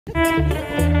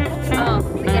Oh,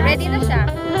 sige, ready na siya.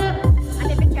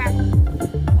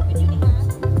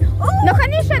 No,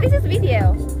 Kanisha, this is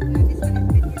video.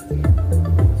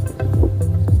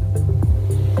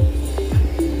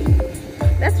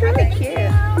 That's really cute.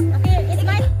 Okay, it's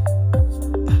my...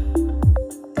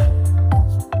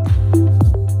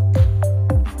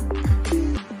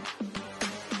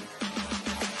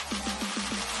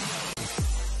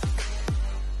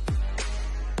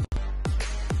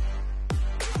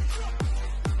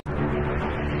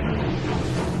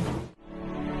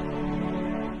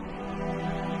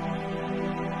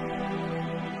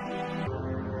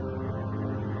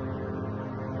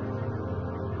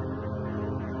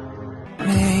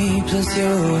 Me plus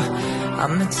you,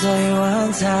 I'ma tell you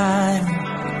one time,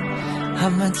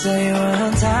 I'ma tell you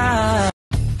one time.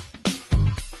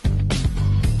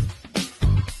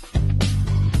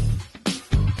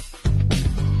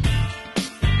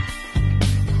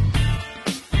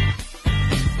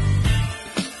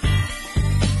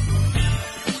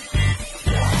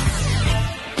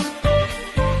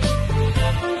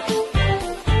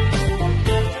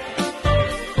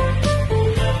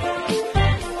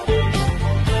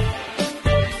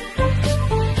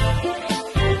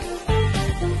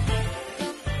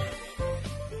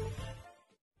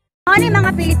 Ano yung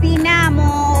mga Pilipina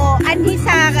mo anhi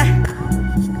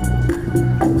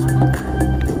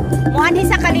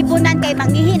sa kalibunan kay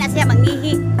mangihi na siya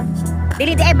mangihi.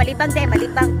 Dili di ay malibang di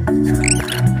malibang.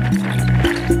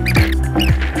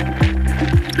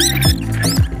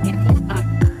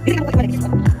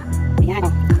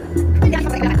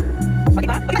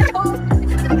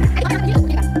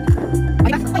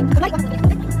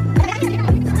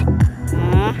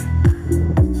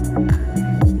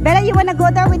 Bella, you wanna go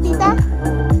there with Tita?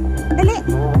 Dali.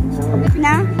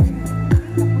 Na?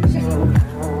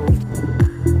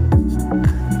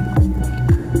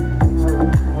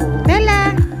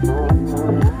 Bella.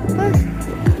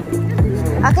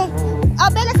 Okay. Oh,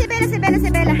 Bella, si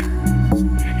Bella.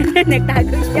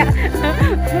 Nagtago siya.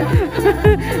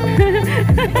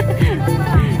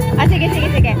 Ah, sige.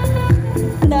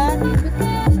 Na?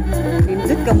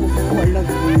 Lindot ka mo. Walag.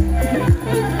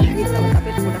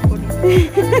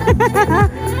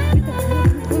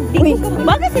 Uy,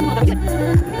 bakit si mga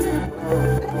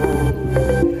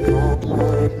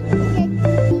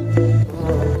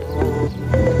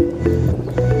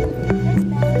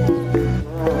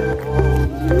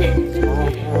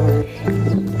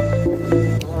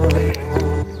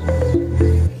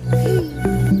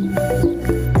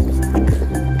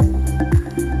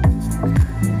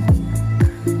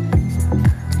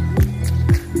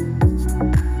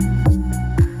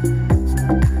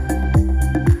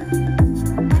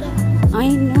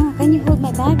I know. Can you hold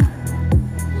my bag?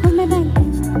 Hold my bag.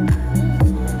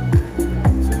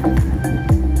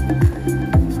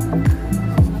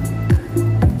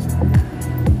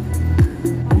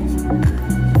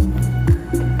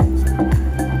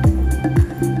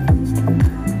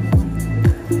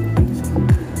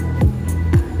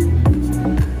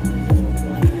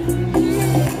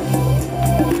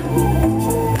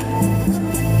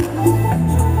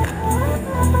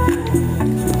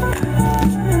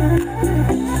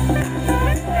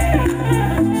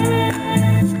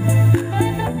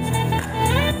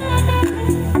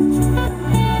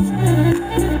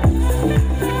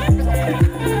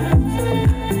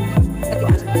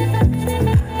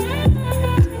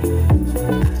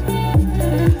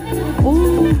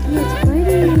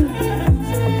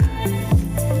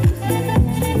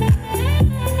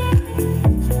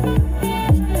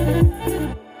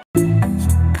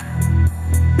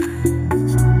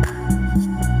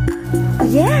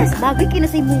 Yes, bagay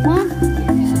kinasay mo ha.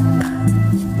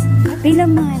 Pila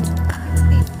man.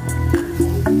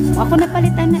 Ako na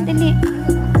palitan na dali.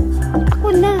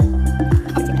 Ako na.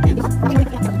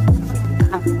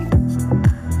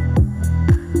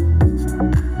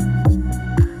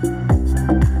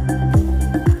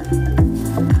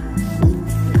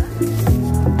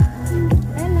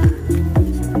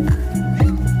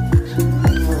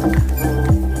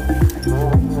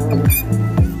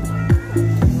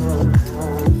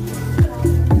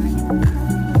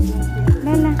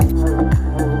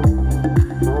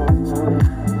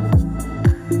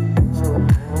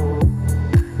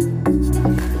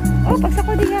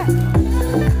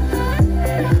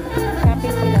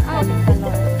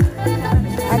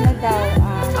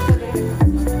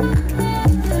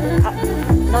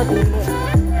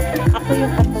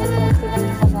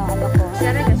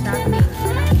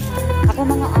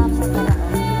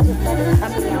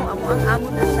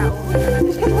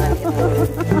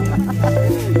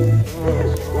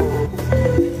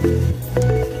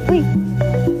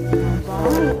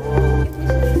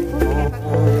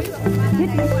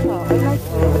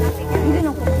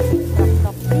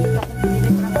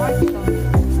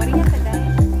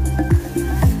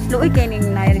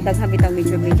 daghan bitang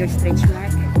major stretch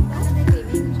mark.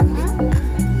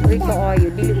 Uy, kaayo.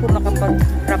 Dili ko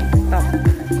makapag-crop top.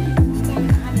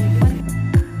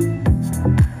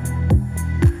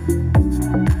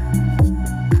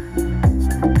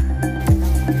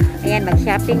 Ayan,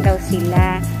 mag-shopping daw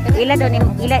sila. Ila daw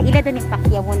ni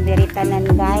pakyawon diri tanan,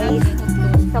 guys.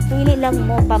 So pili lang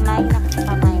mo pamay na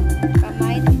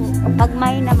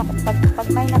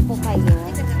po kayo.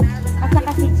 Asa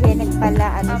kasi Janet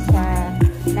pala ano siya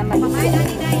na maliit.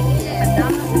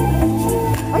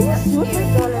 Ay, super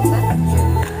dollar ba?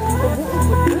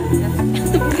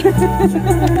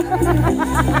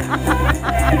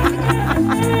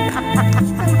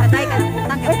 Patay ka ng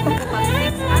utang ka po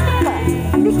pag-sex.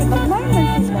 Hindi si pagmay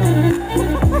man sila.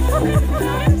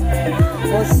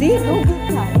 O si, lugit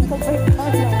ka. Ikaw pa yung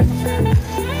pala.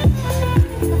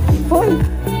 Hoy,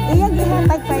 iyang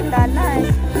gihatag $5.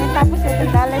 Tapos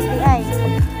 $2 di ay.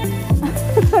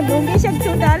 Lugi siya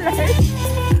 $2.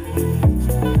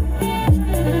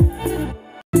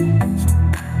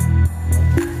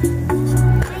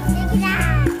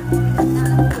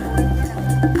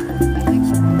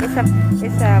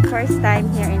 It's a first time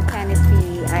here in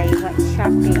Tennessee. I went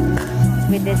shopping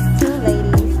with these two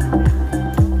ladies,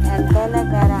 and Bella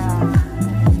got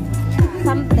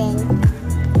something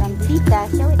from Tita.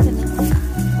 Show it to me.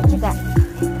 What you got?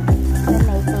 The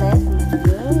necklace.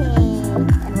 Yay!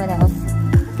 And what else?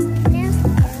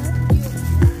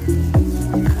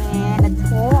 And a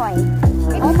toy.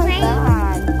 Oh my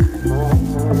God!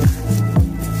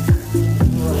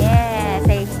 Yeah.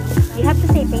 You have to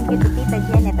say thank you to Tita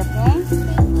Janet, okay?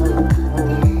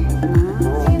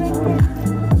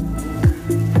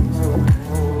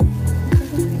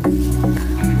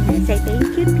 Say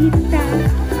thank you, Tita.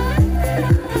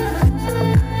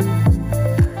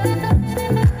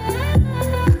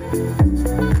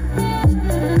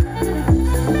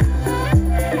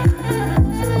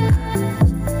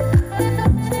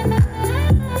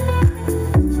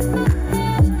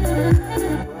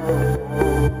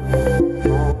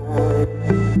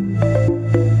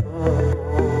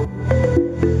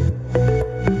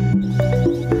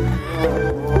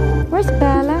 Where's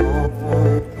Bella?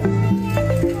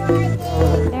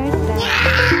 There's Bella.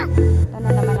 Ano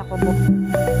naman ako po?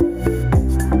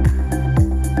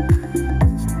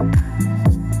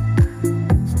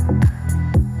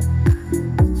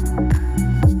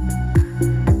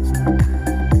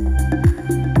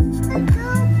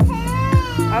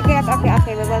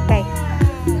 Okay. We will pay.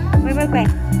 We will pay.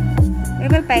 We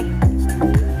will pay.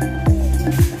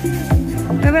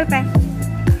 We will pay.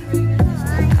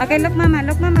 Okay, look mama.